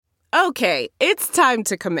Okay, it's time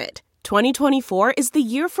to commit. 2024 is the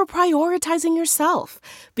year for prioritizing yourself.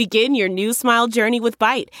 Begin your new smile journey with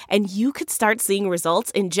Byte, and you could start seeing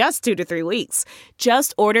results in just 2 to 3 weeks.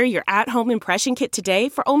 Just order your at-home impression kit today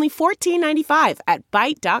for only $14.95 at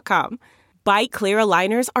Byte.com. Byte Clear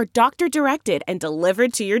aligners are doctor-directed and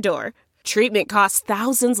delivered to your door. Treatment costs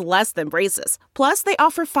thousands less than braces. Plus, they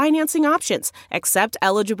offer financing options, accept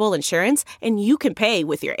eligible insurance, and you can pay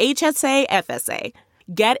with your HSA FSA.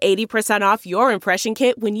 Get 80% off your impression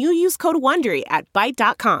kit when you use code WONDERY at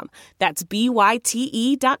Byte.com. That's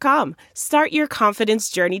BYTE.com. Start your confidence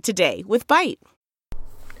journey today with Byte.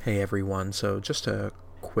 Hey everyone, so just a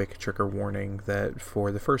quick trigger warning that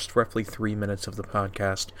for the first roughly 3 minutes of the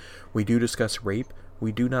podcast, we do discuss rape.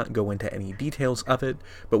 We do not go into any details of it,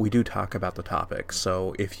 but we do talk about the topic.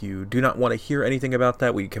 So if you do not want to hear anything about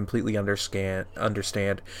that, we completely understand.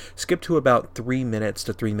 Skip to about 3 minutes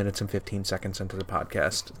to 3 minutes and 15 seconds into the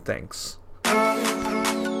podcast. Thanks.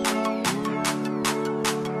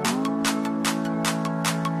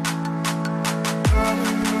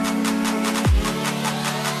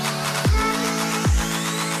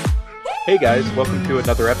 Hey guys, welcome to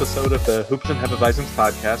another episode of the Hoops and Hefeweizens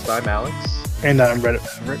podcast. I'm Alex. And I'm Reddit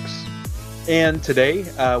Mavericks. And today,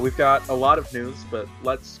 we've got a lot of news, but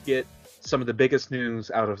let's get some of the biggest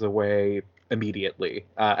news out of the way immediately.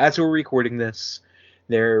 As we're recording this,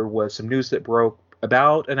 there was some news that broke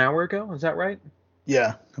about an hour ago. Is that right?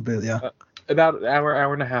 Yeah, a bit, yeah. About an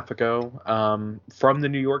hour and a half ago, from the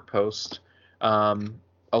New York Post,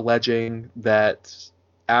 alleging that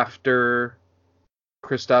after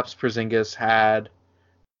Kristaps Porzingis had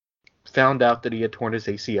found out that he had torn his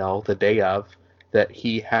ACL the day of, that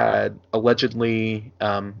he had allegedly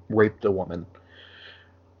raped a woman.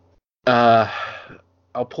 I'll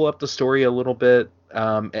pull up the story a little bit.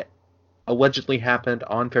 It allegedly happened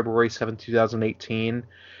on February 7, 2018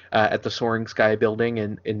 at the Soaring Sky building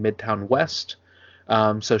in Midtown West.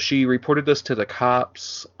 So she reported this to the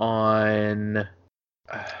cops on...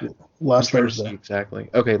 last Thursday. Exactly.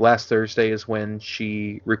 Okay, last Thursday is when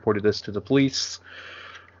she reported this to the police.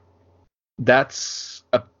 That's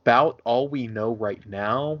about all we know right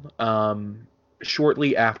now.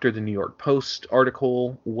 Shortly after the New York Post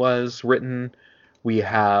article was written, we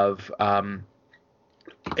have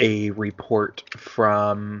a report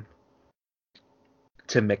from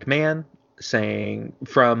Tim McMahon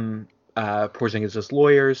from Porzingis'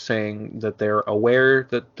 lawyers saying that they're aware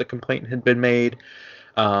that the complaint had been made,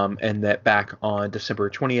 and that back on December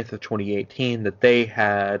 20th of 2018 that they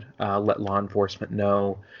had let law enforcement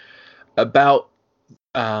know about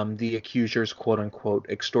the accuser's quote-unquote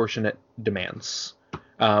extortionate demands,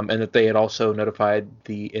 and that they had also notified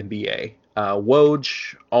the NBA.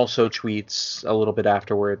 Woj also tweets a little bit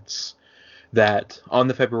afterwards that on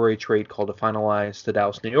the February trade call to finalize the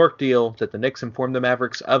Dallas-New York deal, that the Knicks informed the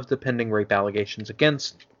Mavericks of the pending rape allegations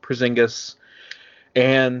against Porzingis,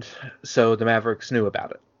 and so the Mavericks knew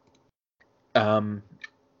about it.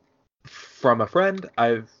 From a friend,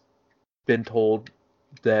 I've been told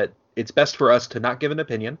that it's best for us to not give an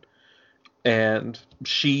opinion, and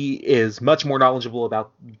she is much more knowledgeable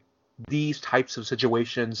about these types of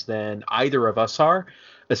situations than either of us are,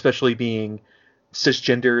 especially being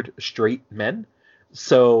cisgendered straight men.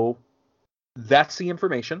 So that's the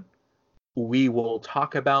information. We will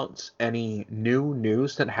talk about any new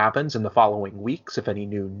news that happens in the following weeks, if any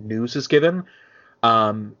new news is given,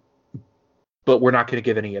 but we're not going to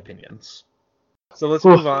give any opinions. So let's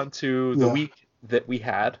move on to the week that we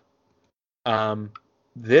had.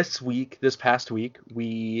 This past week,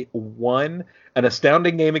 we won an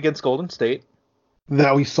astounding game against Golden State.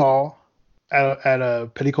 That we saw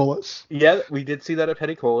at Petty Colas. Yeah, we did see that at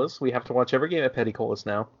Petty Colas. We have to watch every game at Petty Colas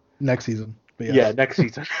now. Next season. Yeah, next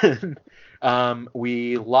season.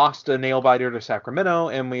 We lost a nail biter to Sacramento,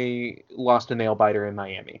 and we lost a nail biter in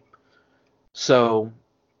Miami. So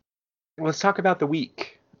let's talk about the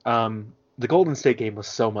week. The Golden State game was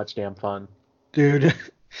so much damn fun. Dude,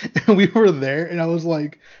 we were there, and I was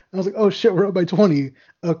like, oh shit, we're up by 20.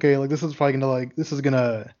 Okay, like this is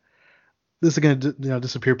gonna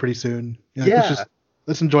disappear pretty soon.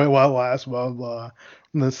 Let's enjoy it while it lasts. Blah blah.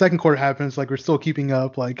 When the second quarter happens, like we're still keeping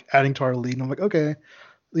up, like adding to our lead. And I'm like, okay,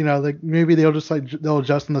 like maybe they'll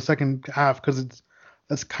adjust in the second half, because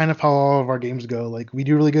that's kind of how all of our games go. Like we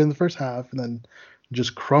do really good in the first half, and then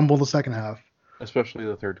just crumble the second half. Especially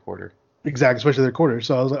the third quarter. Exactly, especially third quarter.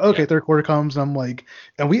 So I was like, okay, third quarter comes, and I'm like,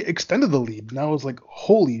 and we extended the lead. And I was like,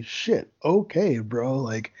 holy shit, okay, bro,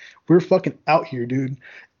 like we're fucking out here, dude.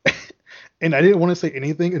 And I didn't want to say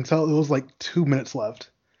anything until it was like 2 minutes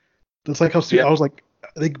left. That's like how I was like,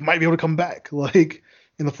 they might be able to come back. Like,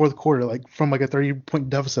 in the fourth quarter, like from like a 30-point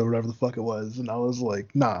deficit or whatever the fuck it was, and I was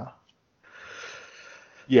like, nah.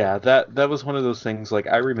 Yeah, that was one of those things. Like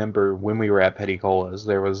I remember when we were at Petty Colas,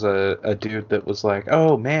 there was a dude that was like,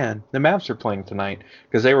 "Oh man, the Mavs are playing tonight,"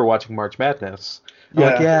 because they were watching March Madness. I'm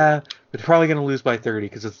like, yeah, but they're probably gonna lose by 30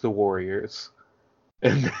 because it's the Warriors,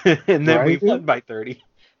 and then we won by 30.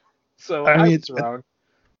 So I mean, was wrong.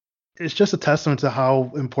 It's just a testament to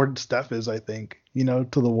how important Steph is, I think, to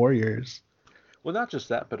the Warriors. Well, not just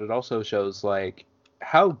that, but it also shows like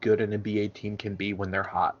how good an NBA team can be when they're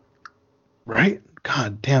hot. Right?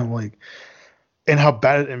 God damn, like, and how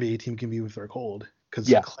bad an NBA team can be if they're cold. Because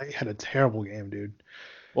Klay had a terrible game, dude.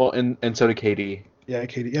 Well, and so did KD. Yeah,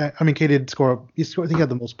 KD. Yeah, I mean, KD did score. I think he had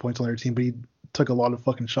the most points on their team, but he took a lot of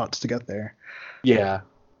fucking shots to get there. Yeah,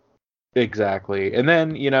 exactly. And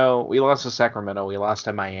then, we lost to Sacramento. We lost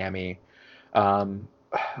to Miami.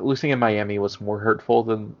 Losing in Miami was more hurtful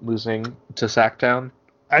than losing to Sacktown.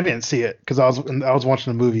 I didn't see it because I was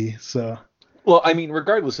watching a movie, so. Well, I mean,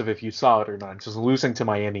 regardless of if you saw it or not, just losing to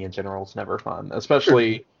Miami in general is never fun,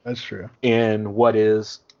 especially that's true. In what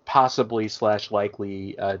is possibly /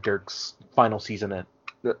 likely Dirk's final season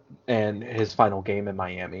and his final game in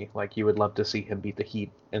Miami. Like, you would love to see him beat the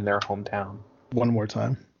Heat in their hometown. One more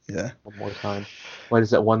time. Yeah. One more time. What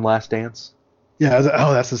is that? One last dance? Yeah.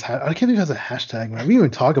 That's his. I can't believe he has a hashtag, man. We didn't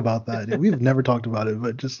even talk about that. We've never talked about it,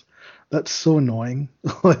 but just that's so annoying.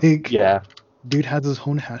 Like, yeah. Dude has his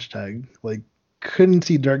own hashtag. Like, couldn't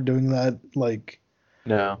see Dirk doing that. Like,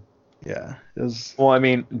 no. Yeah. It was. Well, I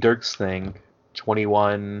mean, Dirk's thing,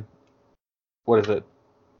 21. What is it?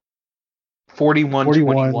 41,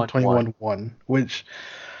 21, 1. Which,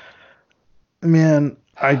 man,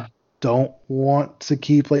 I don't want to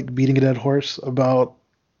keep like beating a dead horse about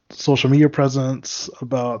social media presence,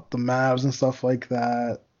 about the Mavs and stuff like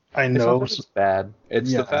that. I know it's bad.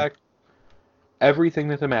 It's the fact everything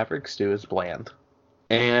that the Mavericks do is bland.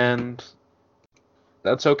 And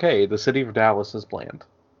that's okay. The city of Dallas is bland.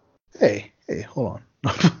 Hey, hold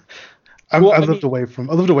on. I lived away from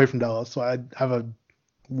Dallas, so I have a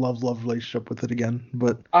love relationship with it again.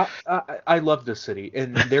 But I love this city,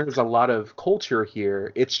 and there's a lot of culture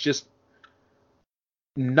here. It's just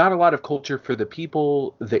not a lot of culture for the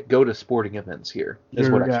people that go to sporting events here.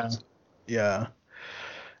 Yeah.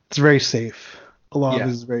 It's very safe. A lot of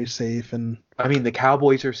it is very safe, and I mean the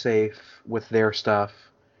Cowboys are safe with their stuff.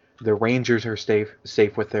 The Rangers are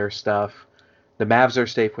safe with their stuff. The Mavs are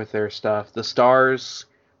safe with their stuff. The Stars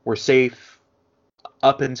were safe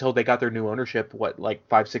up until they got their new ownership,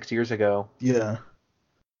 5-6 years ago? Yeah.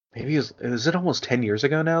 Maybe is it almost 10 years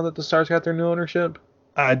ago now that the Stars got their new ownership?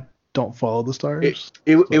 I don't follow the Stars.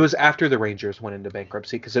 It was after the Rangers went into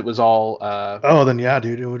bankruptcy because it was all... then yeah,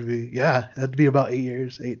 dude, it would be... Yeah, it'd be about 7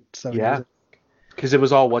 years. Yeah, because it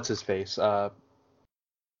was all what's-his-face.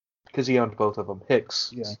 Because he owned both of them.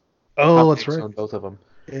 Hicks. Yeah. Oh, that's Hicks right. Owned both of them.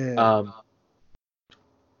 Yeah.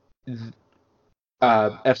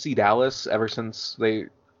 FC Dallas, ever since they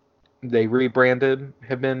rebranded,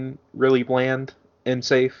 have been really bland and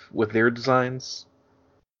safe with their designs.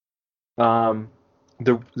 The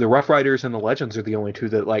Rough Riders and the Legends are the only two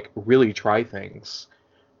that really try things.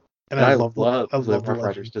 And I love the Rough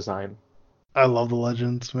Riders design. I love the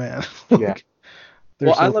Legends, man. Yeah.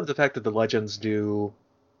 Well, I love the fact that the Legends do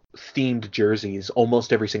themed jerseys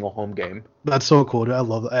almost every single home game. That's so cool, dude. I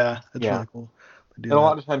love that. Yeah, it's really cool. And a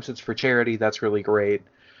lot of times it's for charity. That's really great.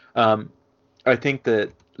 I think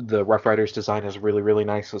that the Rough Riders design is really, really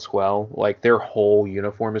nice as well. Like their whole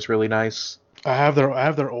uniform is really nice. I have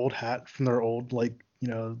their old hat from their old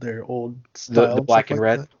their old style. The black and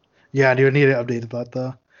red. Yeah, dude, I need to update that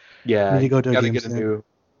though. Yeah, need to go to gotta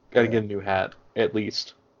get a new hat at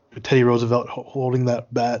least. Teddy Roosevelt holding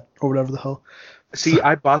that bat or whatever the hell. See,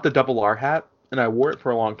 I bought the Double R hat and I wore it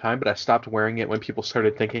for a long time, but I stopped wearing it when people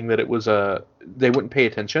started thinking that it was they wouldn't pay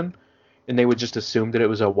attention and they would just assume that it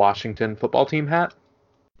was a Washington football team hat.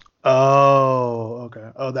 Oh, okay.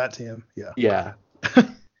 Oh, that team. Yeah. Yeah.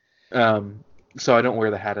 So I don't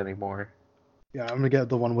wear the hat anymore. Yeah, I'm gonna get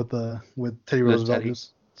the one with Teddy Roosevelt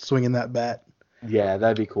just swinging that bat. Yeah,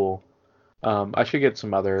 that'd be cool. I should get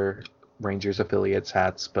some other Rangers affiliates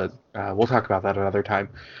hats, but we'll talk about that another time.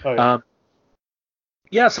 Oh,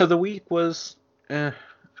 yeah. So the week was. I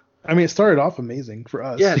mean, it started off amazing for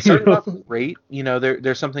us. Yeah, it started off great.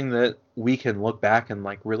 There's something that we can look back and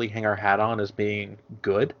really hang our hat on as being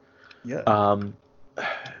good. Yeah.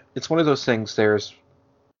 It's one of those things. There's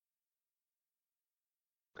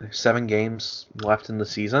 7 games left in the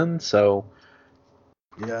season, so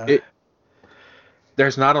yeah.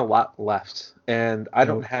 There's not a lot left, and I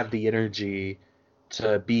don't have the energy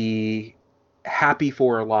to be happy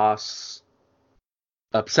for a loss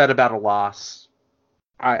upset about a loss.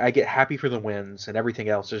 I get happy for the wins, and everything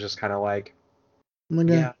else is just kind of like,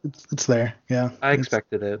 yeah, it's there. Yeah, I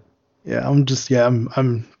expected it. Yeah,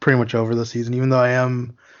 I'm pretty much over the season, even though I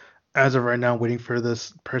am, as of right now, waiting for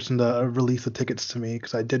this person to release the tickets to me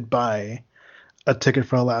because I did buy a ticket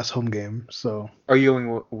for the last home game. So Are you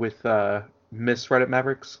going with Miss Reddit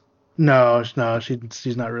Mavericks? no,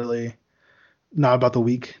 she's not really not about the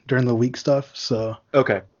week during the week stuff. So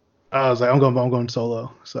Okay, I was like, I'm going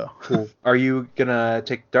solo. So cool. Are you gonna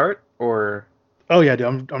take Dart or? oh yeah,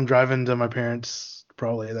 dude, I'm driving to my parents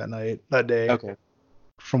probably that day Okay.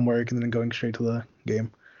 from work, and then going straight to the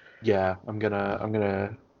game. Yeah, I'm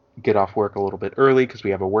gonna get off work a little bit early because we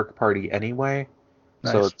have a work party anyway.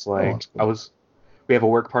 So Nice. it's Oh, like that's cool. we have a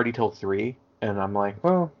work party till 3, and I'm like,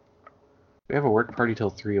 well, we have a work party till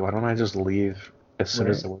 3. Why don't I just leave as soon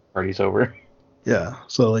as Right. the work party's over? Yeah.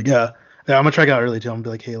 So like yeah, I'm gonna try it out early too. I'm gonna be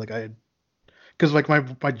like, hey, like because like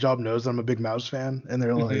my job knows I'm a big Mouse fan, and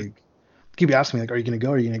they're hmm like keep asking me like, are you gonna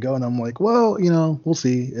go? Are you gonna go? And I'm like, well, we'll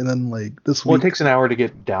see. And then like this Well, it week takes an hour to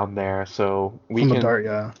get down there, so we from the can, Dart,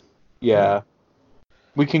 yeah, yeah, yeah,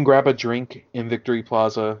 we can grab a drink in Victory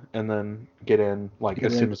Plaza and then get in like get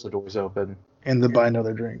as soon in as the doors open. and then buy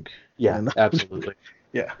another drink, Yeah, and absolutely.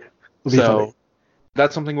 yeah, it'll be funny. So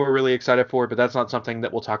that's something we're really excited for, but that's not something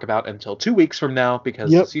that we'll talk about until 2 weeks from now because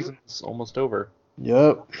the Yep, season's almost over.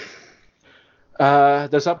 yep.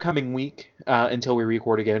 This upcoming week, until we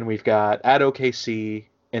record again, we've got at OKC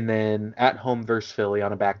and then at home versus Philly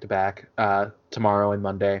on a back-to-back tomorrow and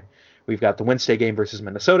Monday. We've got the Wednesday game versus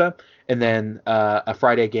Minnesota, and then a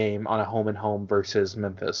Friday game on a home and home versus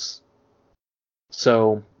Memphis.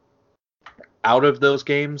 So out of those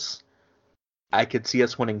games, I could see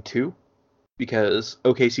us winning 2 because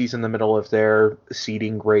OKC's in the middle of their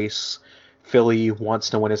seeding race. Philly wants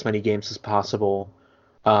to win as many games as possible.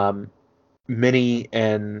 Minnie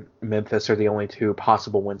and Memphis are the only 2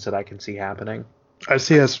 possible wins that I can see happening. I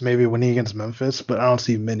see us maybe winning against Memphis, but I don't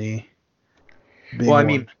see Mini Well, I being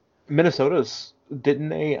mean, one. Minnesota's didn't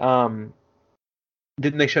they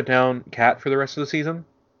shut down Cat for the rest of the season?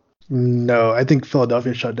 No, I think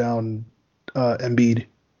Philadelphia shut down Embiid.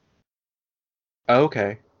 Oh,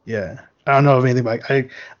 okay. Yeah, I don't know of anything about.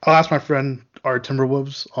 I'll ask my friend our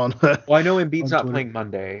Timberwolves on Well, I know Embiid's on not Twitter. playing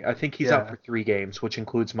Monday. I think he's out Yeah, for 3 games, which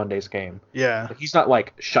includes Monday's game. yeah. But he's not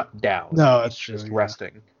like shut down. No, He's that's true. just Yeah,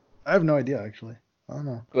 resting. I have no idea actually. I don't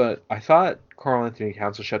know. But I thought Karl Anthony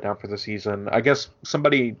Towns was shut down for the season. I guess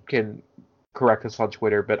somebody can correct us on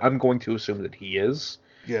Twitter, but I'm going to assume that he is.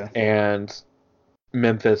 Yeah, And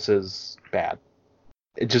Memphis is bad.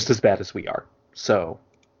 Just as bad as we are. So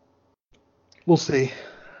we'll see.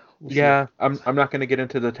 yeah, I'm not gonna get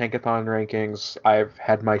into the tankathon rankings. I've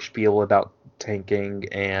had my spiel about tanking,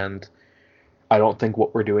 and I don't think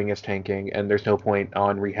what we're doing is tanking, and there's no point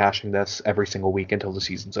on rehashing this every single week until the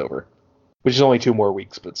season's over. Which is only 2 more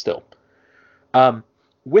weeks, but still. Um,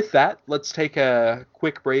 with that, let's take a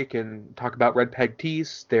quick break and talk about Red Peg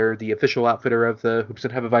Tees. They're the official outfitter of the Hoops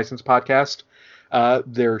and Hefeweizen's podcast.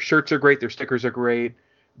 Their shirts are great. Their stickers are great.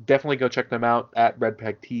 Definitely go check them out at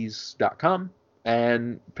redpegtees.com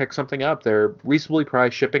and pick something up. They're reasonably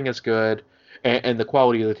priced. Shipping is good. And the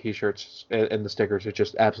quality of the t-shirts and the stickers are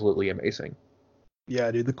just absolutely amazing. Yeah,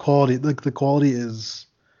 dude, the quality is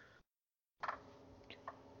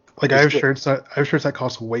like It's good. I have shirts that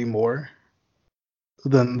cost way more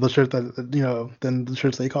than the shirts that than the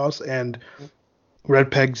shirts they cost, and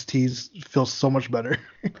Red Peg's tees feel so much better.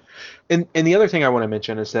 And the other thing I want to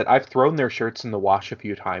mention is that I've thrown their shirts in the wash a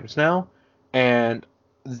few times now, and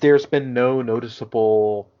there's been no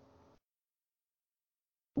noticeable,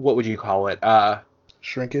 what would you call it?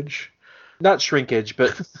 Shrinkage. Not shrinkage,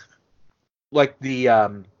 but like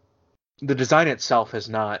the design itself has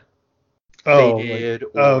not Oh, like faded oh,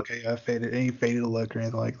 or okay, yeah, faded, any faded look or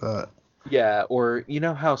anything like that. yeah, or you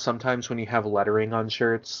know how sometimes when you have lettering on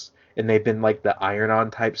shirts and they've been like the iron-on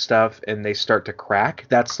type stuff and they start to crack?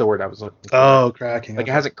 That's the word I was looking for. Oh, cracking. Like it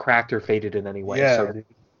Okay. hasn't cracked or faded in any way. Yeah, So dude.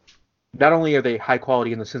 not only are they high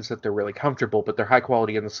quality in the sense that they're really comfortable, but they're high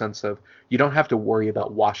quality in the sense of you don't have to worry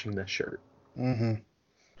about washing this shirt. Mhm.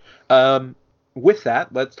 Um, with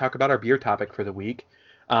that, let's talk about our beer topic for the week.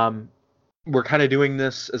 Um, we're kind of doing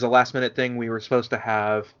this as a last minute thing. We were supposed to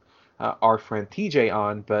have our friend TJ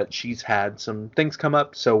on, but she's had some things come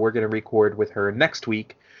up, so we're going to record with her next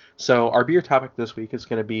week. So our beer topic this week is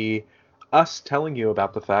going to be us telling you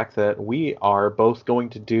about the fact that we are both going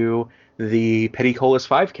to do the Petty Colas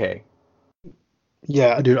 5K.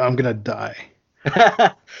 Yeah, dude, I'm gonna die.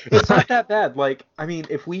 It's not that bad. Like, I mean,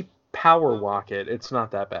 if we power walk it, it's not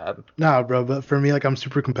that bad. Nah, bro, but for me, like, I'm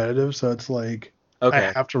super competitive, so it's like I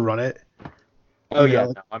Okay. have to run it. Oh yeah,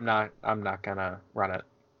 no, I'm not gonna run it.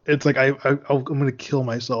 It's like I'm gonna kill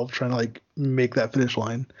myself trying to like make that finish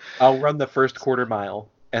line. I'll run the first quarter mile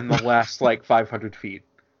and the last like 500 feet.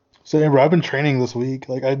 So yeah, bro, I've been training this week.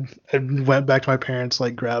 Like I went back to my parents,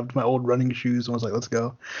 like grabbed my old running shoes and was like, let's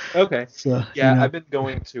go. Okay. So Yeah, I've been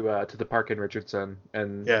going to the park in Richardson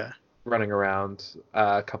and yeah. running around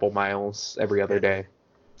a couple miles every other day.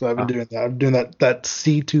 So I've been doing that. I'm doing that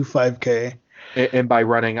C2 5K. And by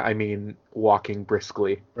running, I mean walking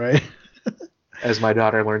briskly. Right. As my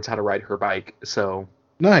daughter learns how to ride her bike. So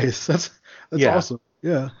nice. That's awesome.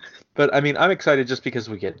 Yeah. But I mean, I'm excited just because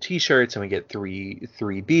we get T-shirts and we get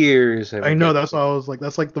three beers. And I know that's why I was like,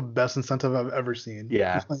 that's like the best incentive I've ever seen.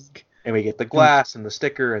 Yeah. Like, and we get the glass and the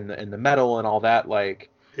sticker and the metal and all that. Like,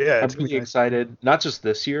 yeah, I'm really excited. Not just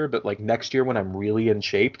this year, but like next year when I'm really in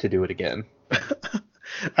shape to do it again.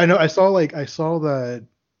 I know. I saw that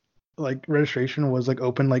like registration was like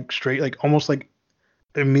open like straight like almost like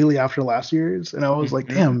immediately after last year's, and I was like,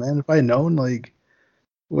 damn man, if I had known, like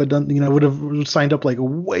would have signed up like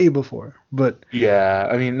way before. But yeah,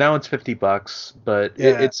 I mean now it's $50, but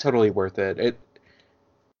it's totally worth it.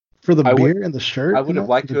 For the beer and the shirt, I would have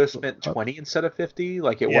liked to have spent 20 instead of 50,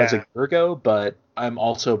 like it was a year ago, but I'm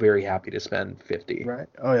also very happy to spend 50. Right.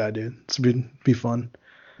 Oh yeah, dude, it's be fun.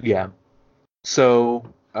 Yeah.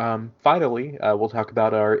 So finally, we'll talk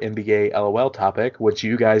about our NBA LOL topic, which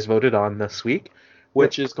you guys voted on this week,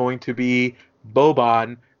 which is going to be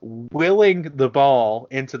Boban willing the ball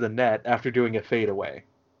into the net after doing a fadeaway.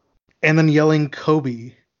 And then yelling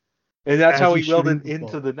Kobe. And that's how he willed it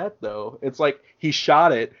into the net, though. It's like he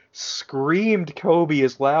shot it, screamed Kobe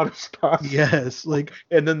as loud as possible. Yes, like,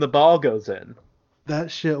 and then the ball goes in. That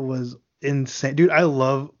shit was insane, dude. I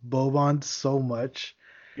love Boban so much.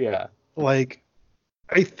 Yeah. Like,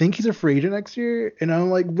 I think he's a free agent next year, and I'm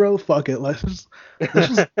like, bro, fuck it, let's just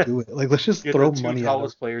do it. Like, let's just throw money at him. The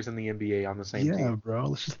tallest players in the NBA on the same team. Yeah, bro,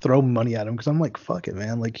 let's just throw money at him because I'm like, fuck it,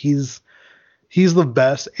 man. Like, he's the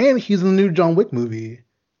best, and he's in the new John Wick movie.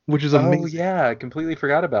 Which is amazing. Oh yeah, I completely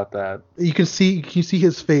forgot about that. You can see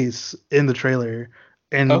his face in the trailer,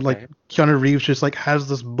 and like Keanu Reeves just like has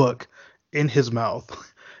this book in his mouth.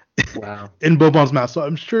 Wow. In Boban's mouth. So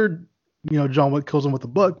I'm sure John Wick kills him with the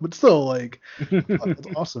book, but still like it's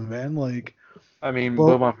awesome, man. Like I mean,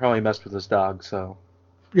 Boban probably messed with his dog, so.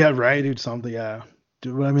 Yeah, right, dude. Something, yeah.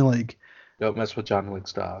 Dude, but I mean, like. Don't mess with John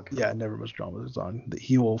Wick's dog. Yeah, never mess with John Wick's dog.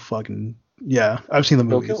 He will fucking. Yeah, I've seen the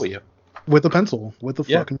movies. He'll kill you. With a pencil,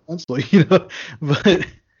 fucking pencil, But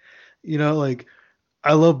like,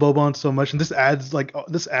 I love Boban so much, and this adds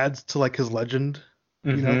to like his legend.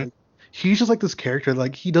 Like, he's just like this character.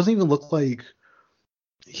 Like, he doesn't even look like.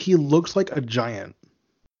 He looks like a giant.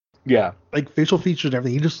 Yeah. Like facial features and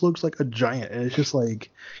everything, he just looks like a giant, and it's just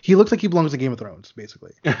like he looks like he belongs to Game of Thrones,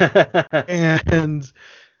 basically. And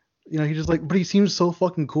he just like, but he seems so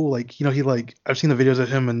fucking cool. Like, he like I've seen the videos of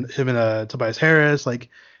him and Tobias Harris, like.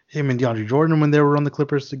 Him and DeAndre Jordan when they were on the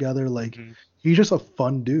Clippers together, like he's just a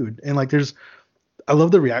fun dude. And like I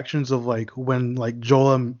love the reactions of like when like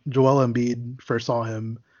Joel Embiid first saw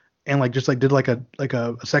him and like just like did like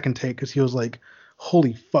a second take because he was like,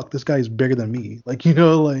 holy fuck, this guy is bigger than me. Like,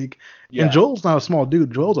 and Joel's not a small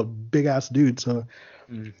dude. Joel's a big ass dude. So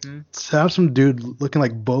to have some dude looking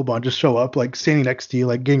like Boban just show up, like standing next to you,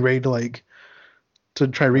 like getting ready to like to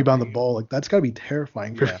try to rebound the ball, like that's gotta be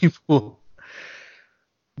terrifying for people.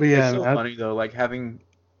 But yeah, it's so funny though, like having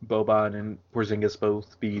Boban and Porzingis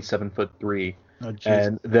both be 7'3"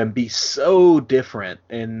 and them be so different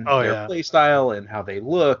in their play style and how they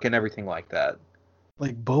look and everything like that.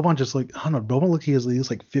 Like Boban just like I don't know, Boban looks like he has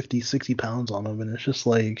like 50-60 pounds on him, and it's just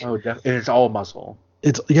like and it's all muscle.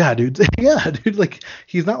 It's dude. Like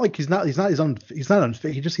he's not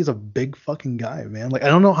unfit. He's a big fucking guy, man. Like I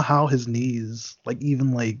don't know how his knees like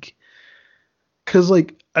even like, cause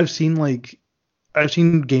like I've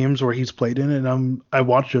seen games where he's played in, and I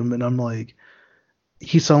watch him, and I'm like,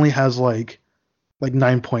 he suddenly has like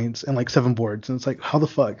 9 points and like 7 boards, and it's like, how the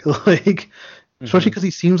fuck, like, especially because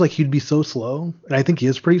he seems like he'd be so slow, and I think he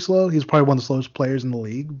is pretty slow. He's probably one of the slowest players in the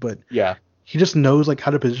league, but yeah, he just knows like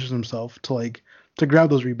how to position himself to grab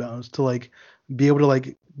those rebounds, to like be able to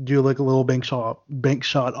like do like a little bank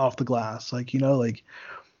shot off the glass, like like.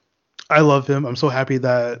 I love him. I'm so happy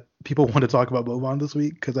that people want to talk about Boban this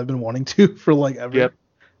week because I've been wanting to for like ever. Yep.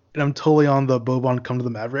 And I'm totally on the Boban come to the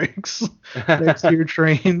Mavericks next year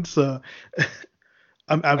train. So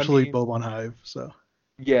I'm absolutely Boban hive. So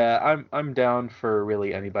yeah, I'm down for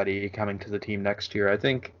really anybody coming to the team next year. I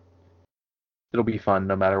think it'll be fun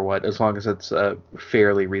no matter what, as long as it's a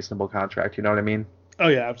fairly reasonable contract. You know what I mean? Oh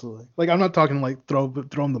yeah, absolutely. Like I'm not talking like throw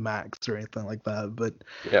him the max or anything like that, but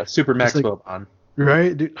yeah, super max like, Boban.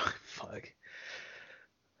 Right, dude. Fuck.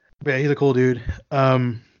 But yeah, he's a cool dude.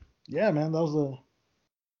 Yeah, man, that was a.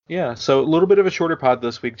 Yeah, so a little bit of a shorter pod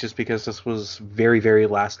this week just because this was very, very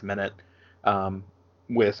last minute,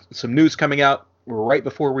 with some news coming out right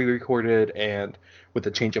before we recorded and with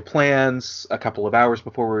a change of plans a couple of hours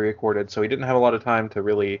before we recorded. So we didn't have a lot of time to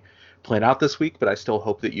really plan out this week, but I still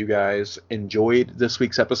hope that you guys enjoyed this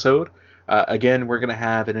week's episode. Again, we're going to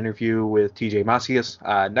have an interview with TJ Macias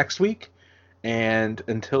next week. And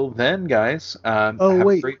until then, guys, Oh, have a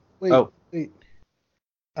wait, great... wait, Oh, wait.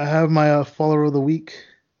 I have my follower of the week.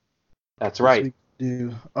 that's This right. week,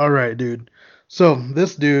 dude. All right, dude. So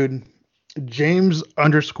this dude,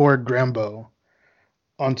 James_Grambo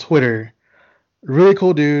on Twitter, really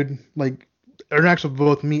cool dude. Like, interacts with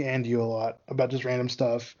both me and you a lot about just random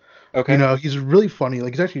stuff. Okay. You know, he's really funny.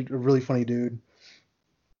 Like, he's actually a really funny dude.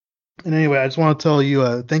 And anyway, I just want to tell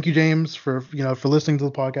you, thank you, James, for for listening to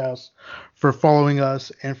the podcast, for following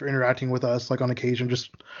us, and for interacting with us like on occasion,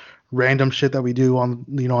 just random shit that we do on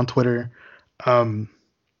on Twitter. So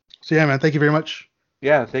yeah, man, thank you very much.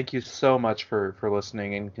 Yeah, thank you so much for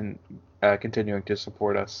listening and continuing to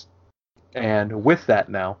support us. And with that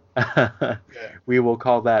now, we will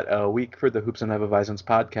call that a week for the Hoops and Hefeweizens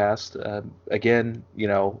podcast. Again,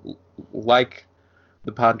 like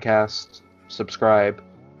the podcast, subscribe,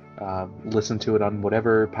 listen to it on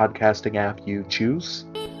whatever podcasting app you choose.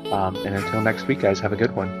 And until next week, guys, have a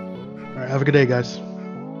good one. All right, have a good day, guys.